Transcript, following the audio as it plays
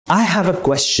I have a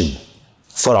question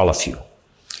for all of you.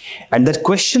 And that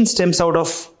question stems out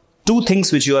of two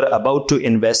things which you are about to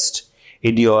invest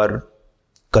in your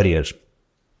career.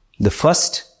 The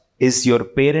first is your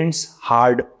parents'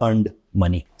 hard-earned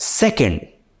money. Second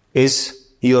is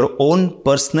your own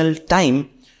personal time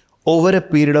over a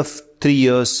period of 3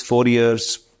 years, 4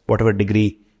 years, whatever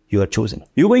degree you are choosing.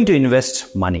 You're going to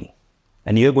invest money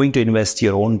and you're going to invest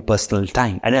your own personal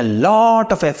time. And a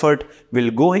lot of effort will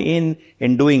go in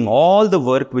doing all the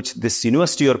work which this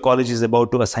university or college is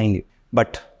about to assign you.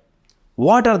 But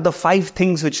what are the 5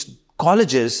 things which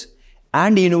colleges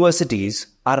and universities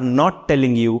are not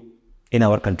telling you in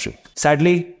our country?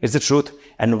 Sadly, it's the truth.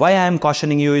 And why I am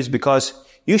cautioning you is because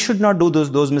you should not do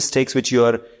those mistakes which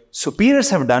your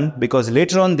superiors have done, because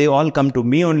later on they all come to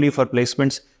me only for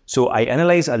placements. So I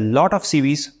analyze a lot of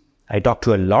CVs, I talk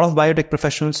to a lot of biotech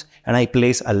professionals, and I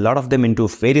place a lot of them into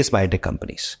various biotech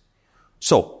companies.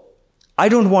 So I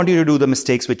don't want you to do the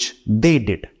mistakes which they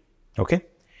did. Okay?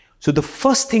 So the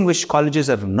first thing which colleges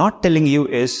are not telling you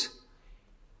is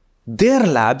their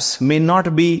labs may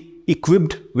not be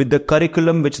equipped with the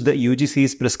curriculum which the UGC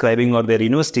is prescribing or their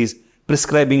universities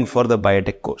prescribing for the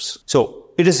biotech course. So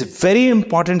it is very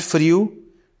important for you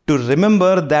to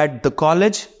remember that the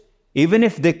college, even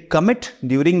if they commit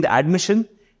during the admission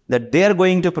that they are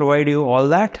going to provide you all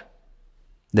that,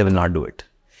 they will not do it.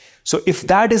 So if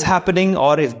that is happening,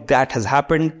 or if that has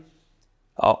happened,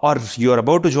 or you are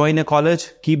about to join a college,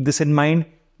 keep this in mind.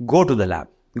 Go to the lab.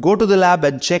 Go to the lab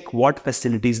and check what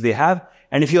facilities they have.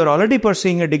 And if you are already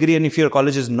pursuing a degree and if your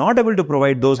college is not able to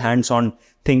provide those hands-on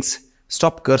things,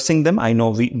 stop cursing them. I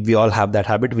know we all have that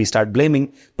habit. We start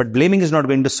blaming, but blaming is not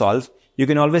going to solve. You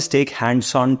can always take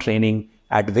hands-on training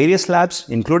at various labs,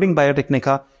 including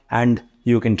Biotechnica, and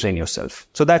you can train yourself.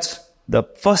 So that's the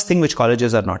first thing which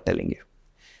colleges are not telling you.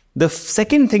 The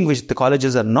second thing which the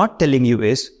colleges are not telling you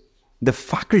is the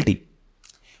faculty.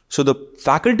 So the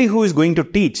faculty who is going to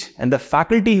teach and the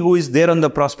faculty who is there on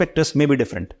the prospectus may be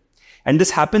different. And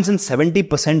this happens in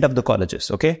 70% of the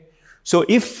colleges, okay? So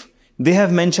if they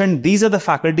have mentioned these are the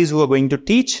faculties who are going to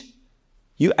teach,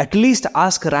 you at least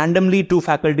ask randomly 2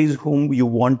 faculties whom you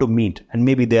want to meet, and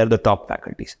maybe they are the top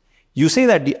faculties. You say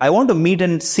that I want to meet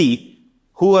and see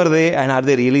who are they and are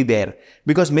they really there?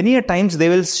 Because many a times they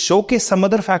will showcase some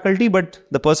other faculty, but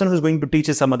the person who is going to teach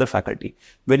is some other faculty.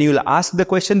 When you will ask the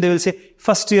question, they will say,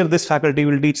 first year this faculty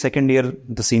will teach, second year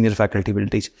the senior faculty will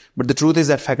teach. But the truth is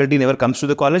that faculty never comes to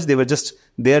the college. They were just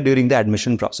there during the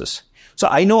admission process. So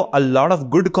I know a lot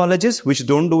of good colleges which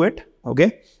don't do it.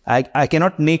 Okay. I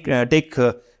cannot take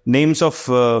names of,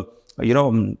 all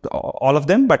of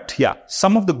them. But yeah,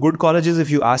 some of the good colleges, if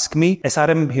you ask me,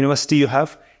 SRM University you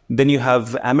have. Then you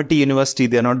have Amity University.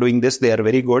 They are not doing this. They are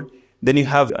very good. Then you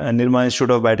have Nirma Institute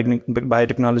of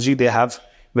Biotechnology. They have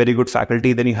very good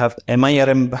faculty. Then you have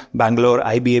MIRM Bangalore,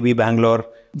 IBAB Bangalore.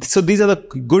 So these are the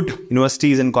good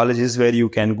universities and colleges where you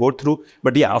can go through.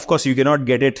 But yeah, of course, you cannot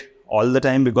get it all the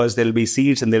time because there will be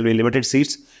seats and there will be limited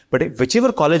seats. But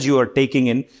whichever college you are taking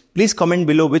in, please comment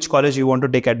below which college you want to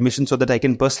take admission so that I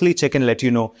can personally check and let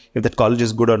you know if that college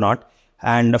is good or not.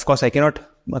 And of course, I cannot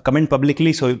comment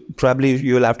publicly. So probably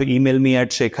you will have to email me at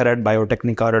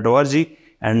shekhar@biotechnica.org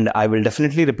and I will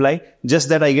definitely reply. Just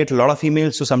that I get a lot of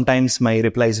emails. So sometimes my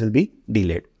replies will be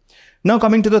delayed. Now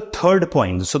coming to the third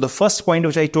point. So the first point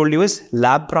which I told you is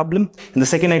lab problem. And the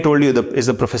second I told you is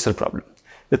the professor problem.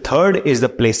 The third is the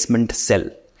placement cell.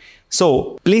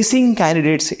 So placing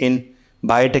candidates in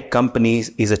biotech companies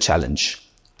is a challenge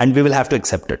and we will have to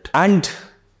accept it. And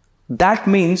that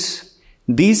means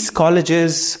these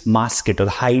colleges mask it or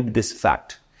hide this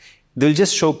fact. They'll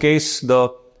just showcase the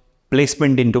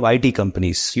placement into IT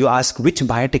companies. You ask which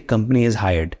biotech company is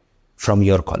hired from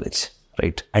your college,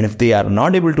 right? And if they are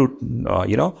not able to,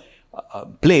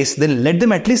 place, then let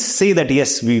them at least say that,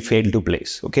 yes, we failed to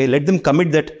place. Okay. Let them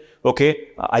commit that, okay,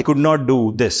 I could not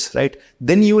do this, right?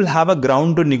 Then you will have a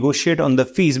ground to negotiate on the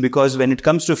fees, because when it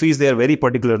comes to fees, they are very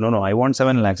particular. No, I want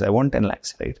 7 lakhs. I want 10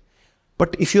 lakhs, right?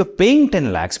 But if you're paying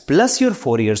 10 lakhs plus your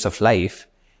 4 years of life,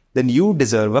 then you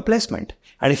deserve a placement.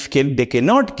 And if they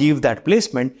cannot give that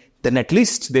placement, then at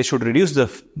least they should reduce the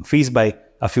fees by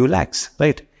a few lakhs,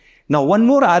 right? Now, one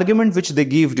more argument which they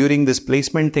give during this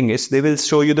placement thing is they will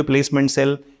show you the placement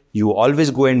cell. You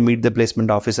always go and meet the placement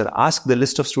officer, ask the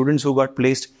list of students who got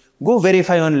placed, go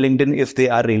verify on LinkedIn if they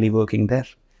are really working there,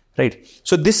 right?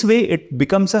 So this way it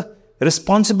becomes a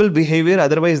responsible behavior.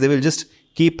 Otherwise, they will just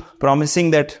keep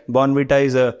promising that Bonvita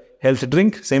is a health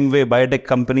drink. Same way biotech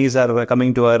companies are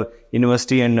coming to our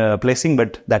university and placing,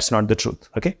 but that's not the truth.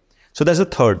 Okay. So that's the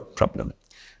third problem.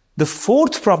 The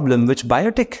fourth problem which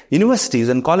biotech universities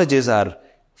and colleges are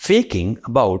faking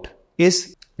about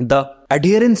is the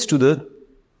adherence to the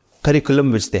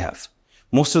curriculum which they have.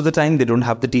 Most of the time, they don't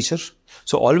have the teacher.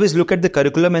 So always look at the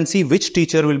curriculum and see which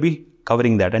teacher will be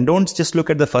covering that. And don't just look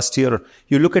at the first year.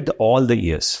 You look at all the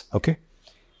years. Okay.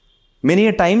 Many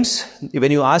a times,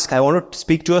 when you ask, I want to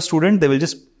speak to a student, they will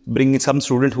just bring in some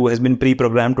student who has been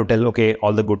pre-programmed to tell, okay,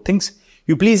 all the good things.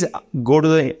 You please go to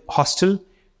the hostel,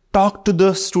 talk to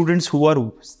the students who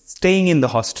are staying in the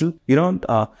hostel,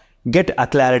 get a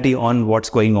clarity on what's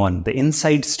going on. The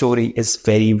inside story is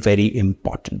very, very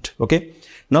important. Okay.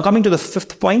 Now coming to the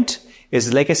fifth point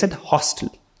is, like I said,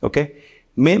 hostel. Okay.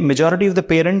 Majority of the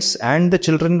parents and the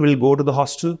children will go to the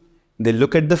hostel. They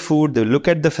look at the food, they look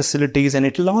at the facilities, and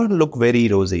it will all look very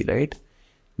rosy, right?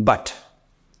 But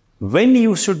when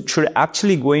you should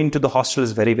actually go into the hostel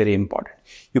is very, very important.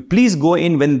 You please go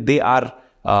in when they are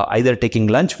either taking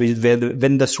lunch,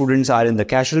 when the students are in the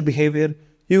casual behavior.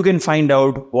 You can find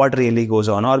out what really goes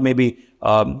on, or maybe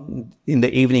in the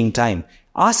evening time.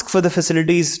 Ask for the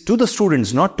facilities to the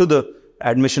students, not to the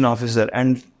admission officer,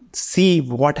 and see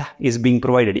what is being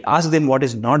provided. Ask them what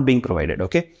is not being provided,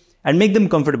 okay? And make them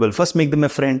comfortable. First, make them a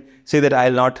friend. Say that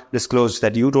I'll not disclose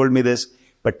that you told me this,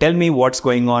 but tell me what's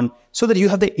going on, so that you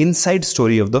have the inside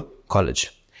story of the college.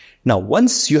 Now,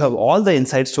 once you have all the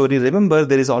inside story, remember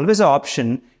there is always an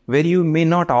option where you may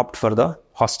not opt for the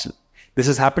hostel. This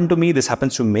has happened to me. This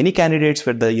happens to many candidates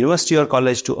where the university or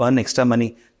college, to earn extra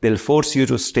money, they'll force you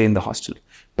to stay in the hostel.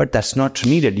 But that's not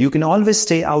needed. You can always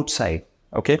stay outside.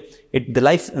 Okay. The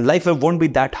life won't be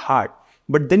that hard,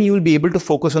 but then you will be able to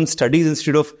focus on studies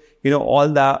instead of, all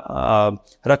the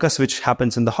ruckus which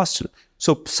happens in the hostel.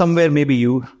 So somewhere maybe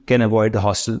you can avoid the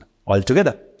hostel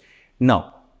altogether.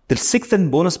 Now, the sixth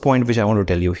and bonus point which I want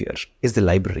to tell you here is the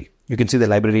library. You can see the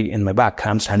library in my back.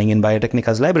 I'm standing in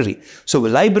Biotech's library. So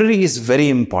library is very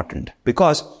important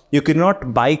because you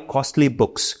cannot buy costly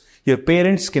books. Your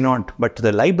parents cannot, but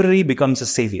the library becomes a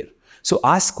savior. So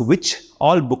ask which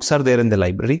all books are there in the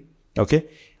library. Okay.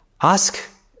 Ask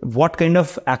what kind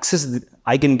of access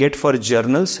I can get for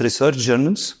journals, research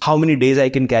journals. How many days I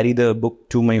can carry the book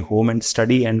to my home and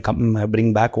study and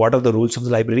bring back. What are the rules of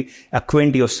the library?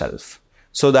 Acquaint yourself,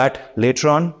 so that later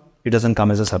on, it doesn't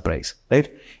come as a surprise,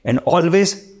 right? And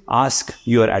always ask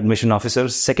your admission officer.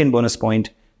 Second bonus point,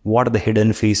 what are the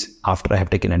hidden fees after I have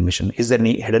taken admission? Is there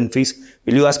any hidden fees?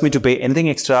 Will you ask me to pay anything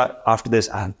extra after this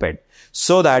I have paid?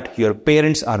 So that your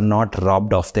parents are not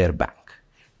robbed of their bank.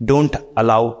 Don't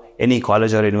allow any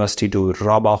college or university to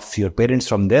rob off your parents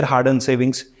from their hard-earned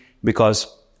savings, because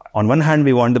on one hand,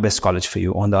 we want the best college for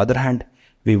you. On the other hand,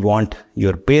 we want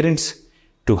your parents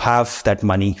to have that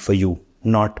money for you,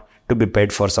 not to be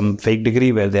paid for some fake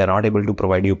degree where they are not able to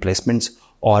provide you placements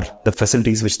or the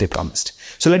facilities which they promised.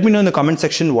 So let me know in the comment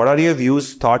section, what are your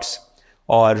views, thoughts,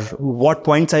 or what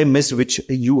points I missed which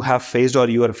you have faced or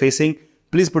you are facing.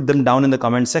 Please put them down in the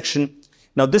comment section.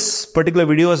 Now, this particular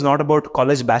video is not about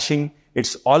college bashing.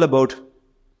 It's all about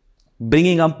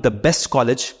bringing up the best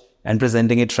college and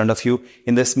presenting it in front of you.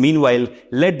 In this meanwhile,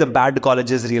 let the bad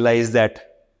colleges realize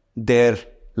that their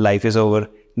life is over.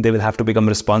 They will have to become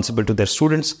responsible to their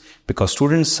students, because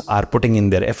students are putting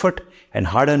in their effort and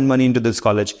hard-earned money into this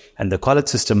college, and the college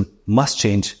system must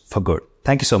change for good.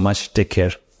 Thank you so much. Take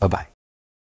care. Bye-bye.